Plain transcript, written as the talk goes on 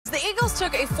Eagles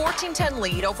took a 14-10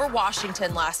 lead over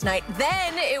Washington last night.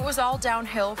 Then it was all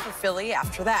downhill for Philly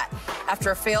after that.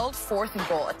 After a failed 4th and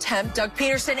goal attempt, Doug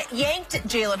Pederson yanked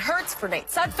Jalen Hurts for Nate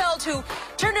Sudfeld, who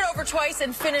turned it over twice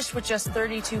and finished with just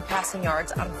 32 passing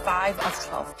yards on 5 of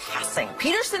 12 passing.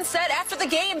 Pederson said after the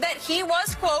game that he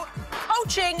was, quote,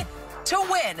 coaching to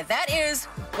win. That is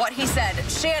what he said.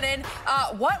 Shannon,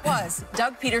 what was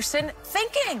Doug Pederson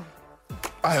thinking?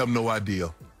 I have no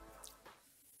idea.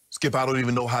 Skip, I don't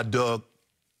even know how Doug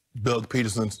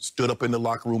Pederson stood up in the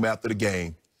locker room after the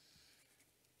game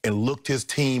and looked his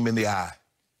team in the eye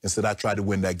and said, I tried to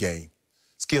win that game.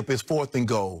 Skip, it's 4th and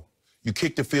goal. You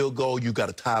kick the field goal, you got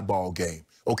a tie ball game.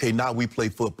 Okay, now we play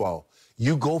football.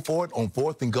 You go for it on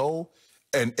 4th and goal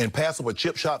and pass up a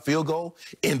chip shot field goal,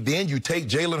 and then you take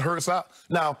Jalen Hurts out.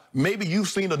 Now, maybe you've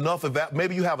seen enough of that.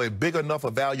 Maybe you have a big enough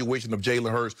evaluation of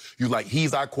Jalen Hurts. You're like,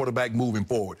 he's our quarterback moving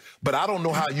forward. But I don't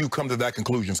know how you come to that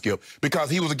conclusion, Skip, because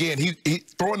he was, again, he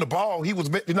throwing the ball. He was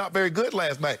not very good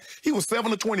last night. He was 7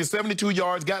 of 20, 72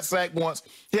 yards, got sacked once.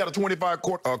 He had a 25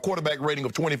 quarterback rating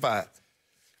of 25.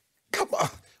 Come on,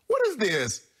 what is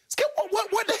this? Skip,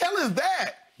 what the hell is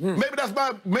that? Maybe that's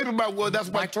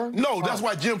my turn? No, that's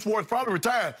why Jim Schwartz probably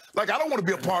retired. Like, I don't want to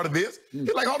be a part of this.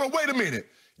 He's like, hold on, wait a minute.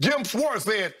 Jim Schwartz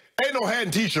said, ain't no hat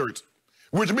and T-shirts,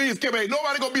 which means, Skip, ain't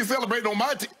nobody going to be celebrating on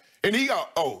my team. And he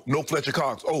got, oh, no Fletcher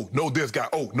Cox. Oh, no this guy.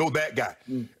 Oh, no that guy.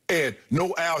 And no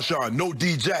Alshon, no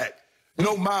D-Jack,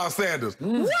 no Miles Sanders.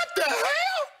 What the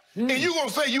hell? And you going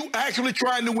to say you actually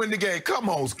trying to win the game? Come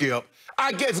on, Skip.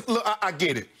 I get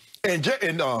it. And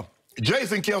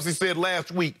Jason Kelsey said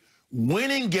last week,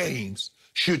 winning games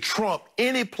should trump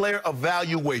any player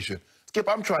evaluation. Skip,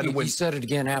 I'm trying to win. He said it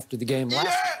again after the game last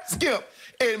Yeah, Skip.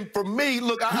 And for me,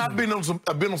 look, I've been on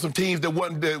some teams that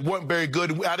weren't very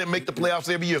good. I didn't make the playoffs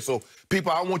every year. So,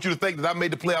 people, I want you to think that I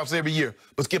made the playoffs every year.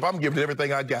 But, Skip, I'm giving it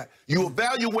everything I got. You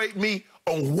evaluate me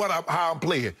on how I'm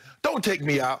playing. Don't take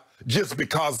me out just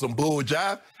because of some bull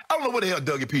jive. I don't know what the hell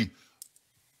Dougie P.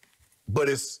 But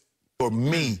it's, for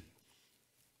me,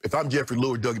 if I'm Jeffrey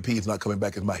Lurie, Dougie P is not coming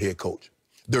back as my head coach.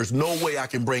 There's no way I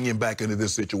can bring him back into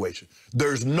this situation.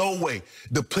 There's no way.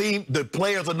 The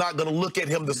players are not going to look at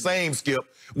him the same, Skip.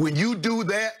 When you do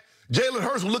that, Jalen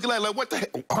Hurts will look at like, what the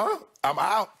hell? Huh? I'm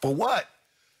out for what?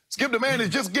 Skip, the man is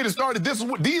just getting started. These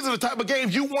are the type of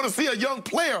games you want to see a young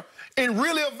player and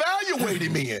really evaluate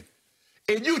him in.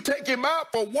 And you take him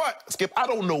out for what? Skip, I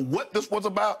don't know what this was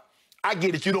about. I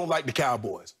get it. You don't like the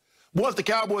Cowboys. Once the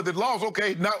Cowboys had lost,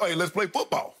 okay, now, hey, let's play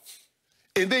football.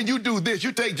 And then you do this.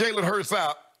 You take Jalen Hurts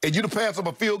out, and you pass up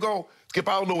a field goal. Skip,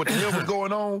 I don't know what the hell was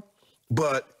going on,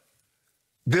 but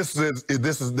they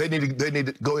need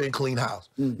to go ahead and clean house.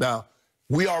 Now,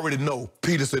 we already know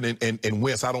Pederson and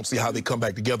Wentz, I don't see how they come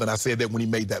back together, and I said that when he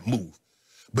made that move.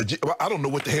 But I don't know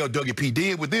what the hell Dougie P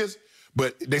did with this,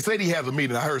 but they said he has a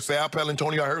meeting. I heard Sal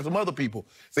Palantonio, I heard some other people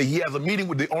say he has a meeting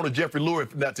with the owner, Jeffrey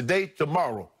Lurie, not today,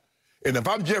 tomorrow. And if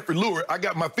I'm Jeffrey Lurie, I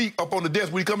got my feet up on the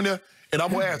desk when he come in there, and I'm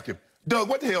going to ask him, Doug,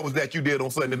 what the hell was that you did on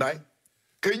Sunday night?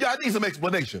 Because I need some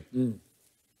explanation.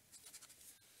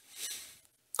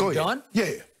 Go ahead. Done?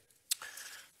 Yeah.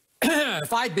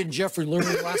 If I'd been Jeffrey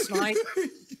Lurie last night,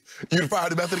 You'd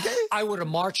fired him after the game? I would have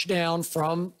marched down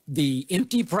from the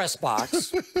empty press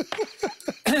box.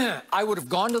 I would have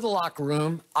gone to the locker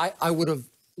room. I would have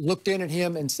looked in at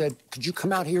him and said, could you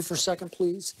come out here for a second,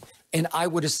 please? And I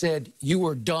would have said, you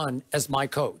are done as my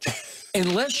coach.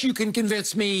 Unless you can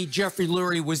convince me Jeffrey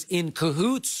Lurie was in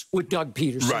cahoots with Doug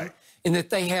Pederson, right, and that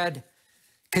they had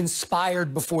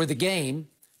conspired before the game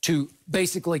to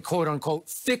basically, quote unquote,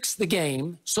 fix the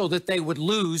game so that they would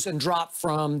lose and drop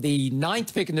from the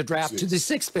 9th pick in the draft to the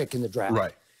 6th pick in the draft.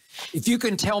 Right. If you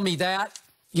can tell me that,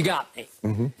 you got me.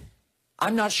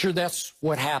 I'm not sure that's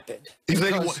what happened. He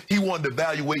said he wanted to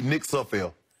evaluate Nick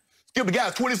Sudfeld. Skip, the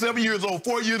guy's 27 years old,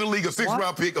 4 years in the league, a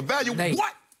 6th-round pick. Evaluate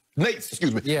what? Nate,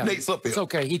 excuse me. Yeah. Nate Sudfeld. It's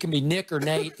okay. He can be Nick or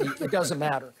Nate. It doesn't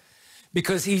matter.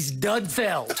 Because he's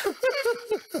Dudfeld.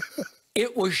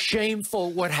 It was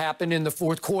shameful what happened in the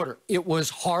 4th quarter. It was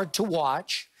hard to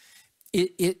watch.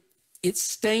 It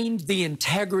stained the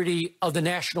integrity of the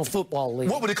National Football League.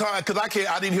 What would because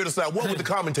I didn't hear the side. What would the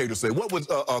commentators say? What was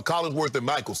Collinsworth and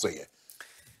Michael saying?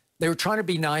 They were trying to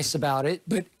be nice about it,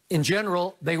 but in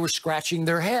general, they were scratching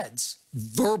their heads.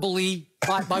 Verbally,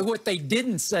 by what they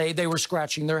didn't say, they were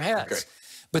scratching their heads. Okay.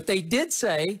 But they did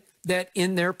say that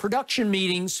in their production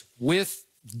meetings with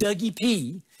Dougie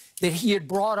P, that he had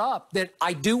brought up that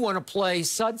I do want to play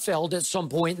Sudfeld at some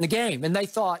point in the game. And they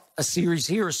thought a series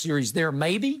here, a series there,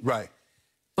 maybe. Right.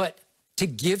 But to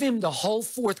give him the whole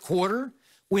 4th quarter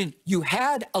when you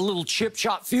had a little chip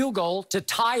shot field goal to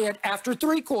tie it after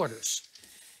 3 quarters.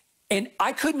 And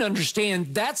I couldn't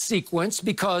understand that sequence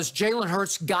because Jalen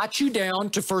Hurts got you down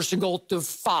to 1st and goal to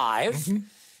 5.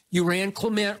 You ran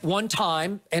Clement one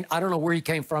time, and I don't know where he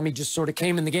came from. He just sort of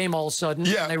came in the game all of a sudden.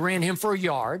 Yeah. And they ran him for a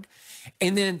yard.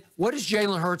 And then what does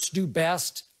Jalen Hurts do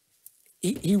best?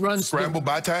 He runs scramble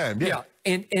by time. Yeah.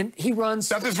 And he runs.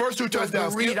 That's his first 2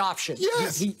 touchdowns. The read option.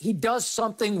 Yes. He does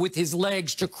something with his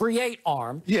legs to create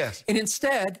arm. Yes. And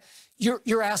instead,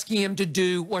 you're asking him to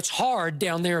do what's hard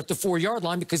down there at the 4-yard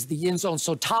line because the end zone's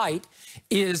so tight,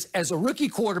 is as a rookie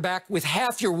quarterback with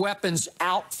half your weapons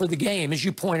out for the game, as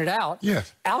you pointed out.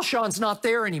 Yes. Alshon's not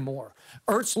there anymore.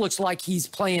 Ertz looks like he's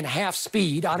playing half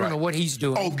speed. I don't know what he's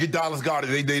doing. Oh, get Dallas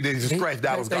Goedert. They scratched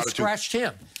Dallas Goedert, They scratched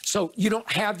him. So you don't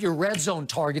have your red zone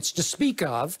targets to speak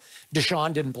of.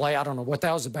 Deshaun didn't play. I don't know what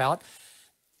that was about.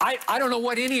 I don't know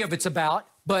what any of it's about,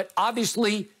 but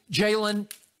obviously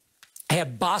Jalen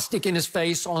had Bostic in his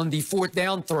face on the 4th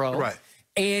down throw. Right.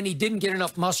 And he didn't get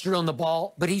enough mustard on the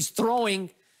ball, but he's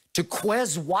throwing to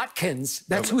Quez Watkins.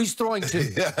 That's who he's throwing to.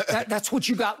 That's what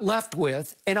you got left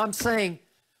with. And I'm saying,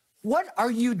 what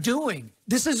are you doing?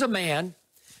 This is a man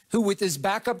who, with his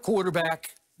backup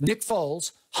quarterback, Nick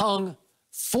Foles, hung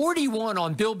 41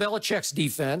 on Bill Belichick's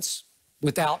defense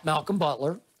without Malcolm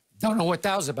Butler. Don't know what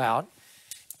that was about.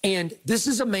 And this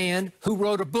is a man who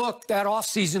wrote a book that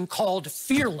offseason called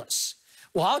Fearless.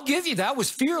 Well, I'll give you that was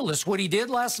fearless. What he did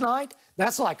last night,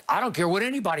 that's like, I don't care what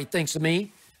anybody thinks of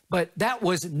me, but that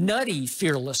was nutty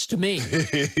fearless to me.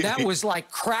 That was like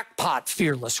crackpot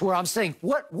fearless, where I'm saying,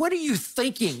 what are you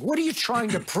thinking? What are you trying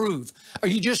to prove? Are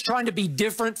you just trying to be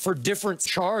different for different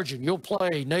charge, and you'll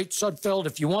play Nate Sudfeld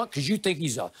if you want because you think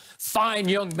he's a fine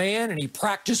young man and he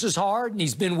practices hard and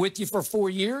he's been with you for 4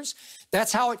 years?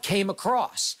 That's how it came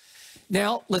across.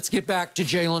 Now, let's get back to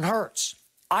Jalen Hurts.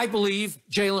 I believe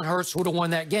Jalen Hurts would have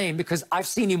won that game because I've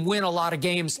seen him win a lot of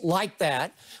games like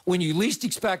that. When you least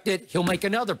expect it, he'll make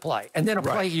another play, and then a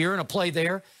play here and a play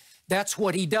there. That's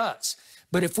what he does.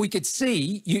 But if we could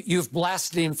see, you've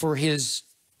blasted him for his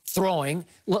throwing.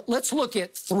 Let's look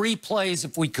at 3 plays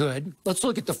if we could. Let's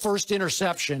look at the first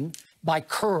interception by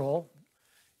Curl.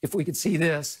 If we could see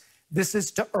this. This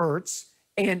is to Ertz.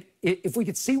 And if we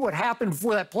could see what happened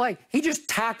before that play, he just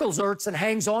tackles Ertz and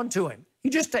hangs on to him. He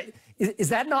just... Is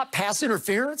that not pass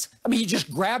interference? I mean, he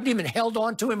just grabbed him and held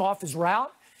on to him off his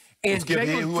route. And Skip,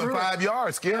 he went 5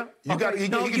 yards, Skip. You got he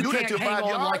can do that to 5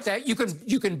 yards. Like that.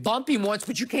 You can bump him once,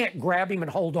 but you can't grab him and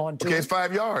hold on to him. Okay, it's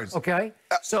 5 yards. Okay.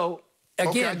 So again,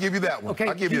 okay, I'll give you that one. Okay,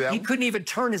 I'll give you that one. He couldn't even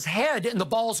turn his head, and the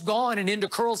ball's gone and into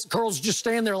Curls. Curls just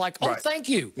stand there like, oh, thank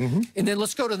you. And then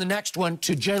let's go to the next one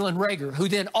to Jalen Reagor, who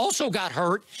then also got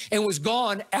hurt and was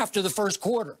gone after the first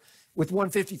quarter. With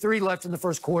 1:53 left in the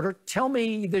first quarter, tell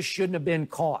me this shouldn't have been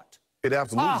caught. It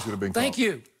absolutely should have been caught. Thank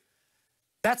you.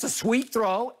 That's a sweet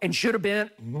throw and should have been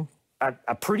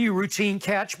a pretty routine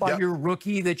catch by your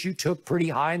rookie that you took pretty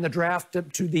high in the draft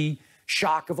to the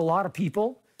shock of a lot of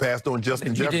people. Passed on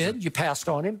Justin Jefferson. You did. You passed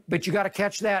on him. But you got to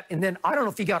catch that. And then I don't know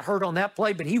if he got hurt on that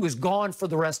play, but he was gone for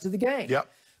the rest of the game.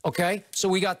 Yep. Okay, so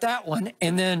we got that one.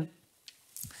 And then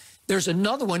there's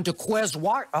another one to Quez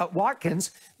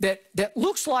Watkins that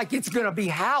looks like it's going to be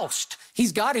housed.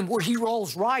 He's got him where he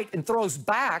rolls right and throws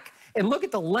back. And look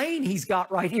at the lane he's got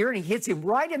right here, and he hits him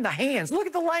right in the hands. Look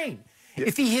at the lane. Yeah.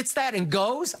 If he hits that and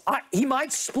goes, he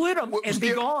might split him and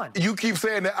be gone. You keep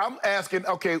saying that. I'm asking,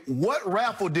 okay, what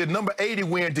raffle did number 80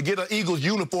 win to get an Eagles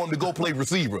uniform to go play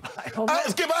receiver? I don't know.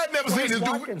 Skip, I've never seen this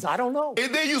dude. I don't know.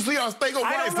 And then you see our Stego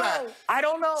Whiteside. I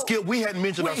don't know. Skip, we hadn't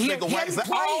mentioned our Stego Whiteside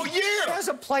all year. He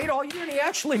hasn't played all year, and he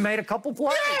actually made a couple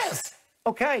plays. Yes.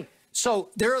 Okay, so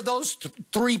there are those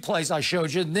 3 plays I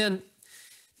showed you. And then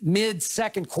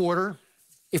mid-second quarter,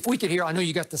 if we could hear, I know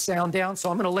you got the sound down, so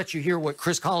I'm going to let you hear what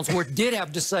Chris Collinsworth did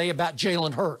have to say about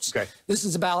Jalen Hurts. Okay. This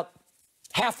is about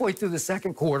halfway through the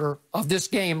second quarter of this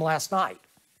game last night.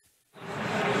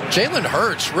 Jalen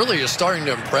Hurts really is starting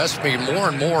to impress me more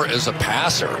and more as a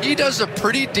passer. He does a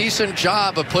pretty decent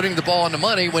job of putting the ball on the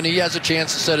money when he has a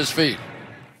chance to set his feet.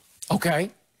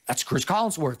 Okay, that's Chris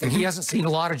Collinsworth, and he hasn't seen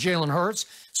a lot of Jalen Hurts,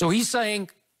 so he's saying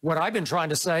what I've been trying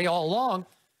to say all along.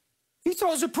 He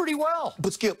throws it pretty well.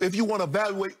 But, Skip, if you want to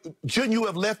evaluate, shouldn't you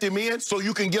have left him in so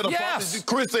you can get a... Yes.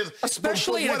 Chris says...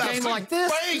 Especially in a game like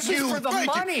this. Thank you. For the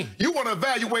money. You want to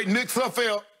evaluate Nate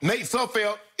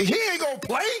Sudfeld, he ain't going to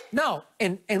play? No.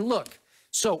 And look,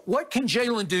 so what can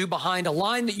Jalen do behind a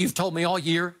line that you've told me all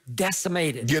year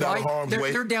decimated? Get out of harm's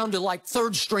way. They're down to like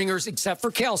third stringers except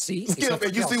for Kelsey. Skip,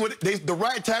 and you see what the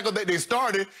right tackle that they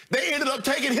started, they ended up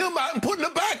taking him out and putting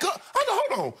him back up.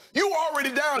 Hold on. You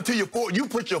already down to your 4th. You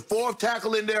put your 4th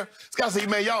tackle in there. Scott said,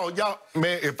 man, y'all,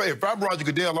 man, if I'm Roger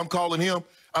Goodell, I'm calling him.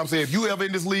 I'm saying, if you ever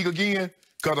in this league again,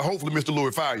 because hopefully Mr.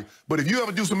 Lurie fire you. But if you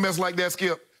ever do some mess like that,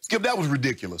 Skip, that was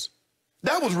ridiculous.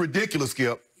 That was ridiculous,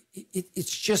 Skip.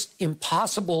 It's just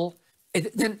impossible.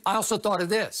 Then I also thought of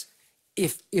this.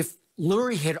 If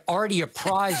Lurie had already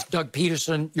apprised Doug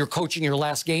Pederson, you're coaching your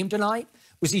last game tonight,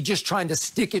 was he just trying to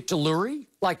stick it to Lurie?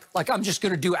 Like I'm just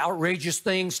going to do outrageous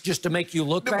things just to make you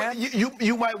look bad?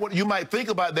 You might think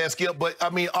about that, Skip, but,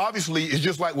 I mean, obviously, it's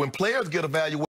just like when players get evaluated.